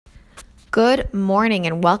Good morning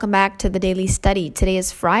and welcome back to the Daily Study. Today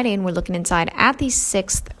is Friday and we're looking inside at the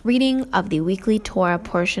sixth reading of the weekly Torah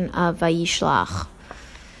portion of Vayishlach.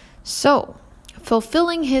 So,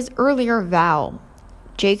 fulfilling his earlier vow,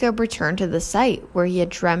 Jacob returned to the site where he had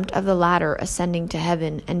dreamt of the ladder ascending to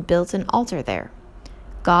heaven and built an altar there.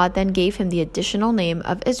 God then gave him the additional name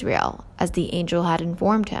of Israel, as the angel had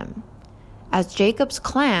informed him. As Jacob's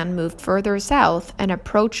clan moved further south and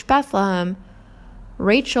approached Bethlehem,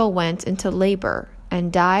 Rachel went into labor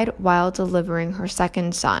and died while delivering her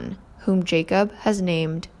second son, whom Jacob has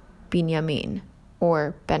named Binyamin,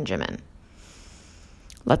 or Benjamin.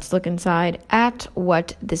 Let's look inside at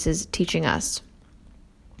what this is teaching us.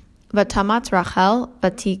 Vatamat Rachel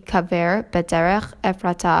vatikaver bederech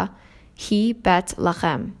Ephrata hi bet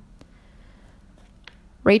lachem.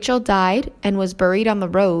 Rachel died and was buried on the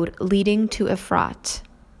road leading to Ephrat.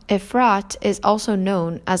 Ephrat is also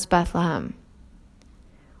known as Bethlehem.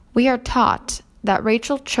 We are taught that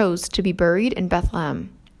Rachel chose to be buried in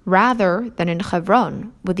Bethlehem rather than in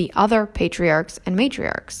Hebron with the other patriarchs and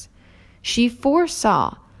matriarchs. She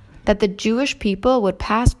foresaw that the Jewish people would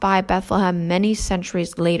pass by Bethlehem many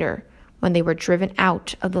centuries later when they were driven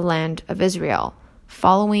out of the land of Israel,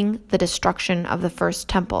 following the destruction of the first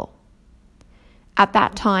temple. At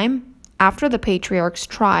that time, after the patriarchs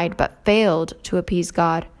tried but failed to appease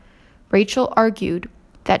God, Rachel argued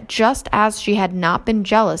that just as she had not been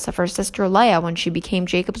jealous of her sister Leah when she became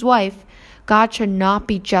Jacob's wife, God should not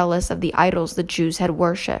be jealous of the idols the Jews had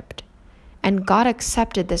worshipped. And God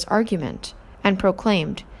accepted this argument and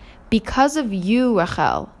proclaimed, "Because of you,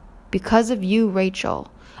 Rachel, because of you,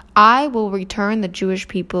 Rachel, I will return the Jewish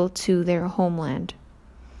people to their homeland."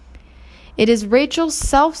 It is Rachel's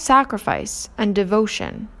self-sacrifice and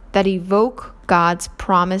devotion that evoke God's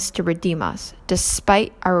promise to redeem us,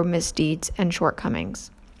 despite our misdeeds and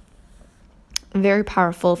shortcomings. Very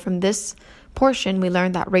powerful. From this portion, we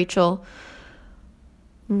learned that Rachel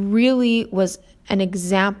really was an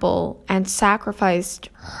example and sacrificed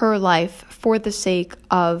her life for the sake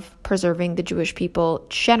of preserving the Jewish people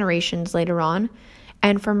generations later on.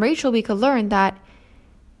 And from Rachel, we could learn that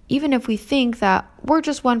even if we think that we're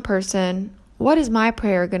just one person, what is my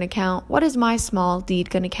prayer going to count? What is my small deed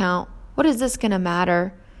going to count? What is this going to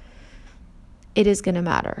matter? It is going to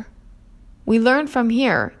matter. We learn from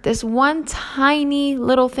here this one tiny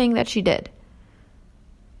little thing that she did.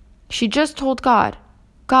 She just told God,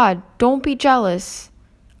 don't be jealous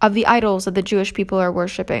of the idols that the Jewish people are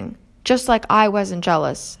worshiping, just like I wasn't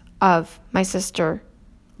jealous of my sister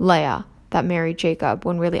Leah that married Jacob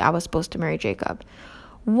when really I was supposed to marry Jacob.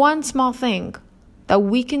 One small thing that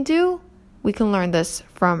we can do, we can learn this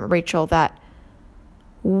from Rachel, that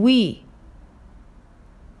we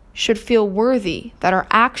should feel worthy, that our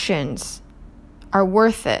actions are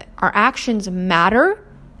worth it. Our actions matter,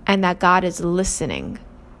 and that God is listening,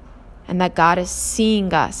 and that God is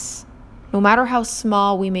seeing us, no matter how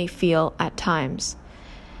small we may feel at times.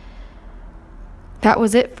 That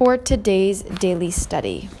was it for today's daily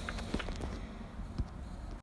study.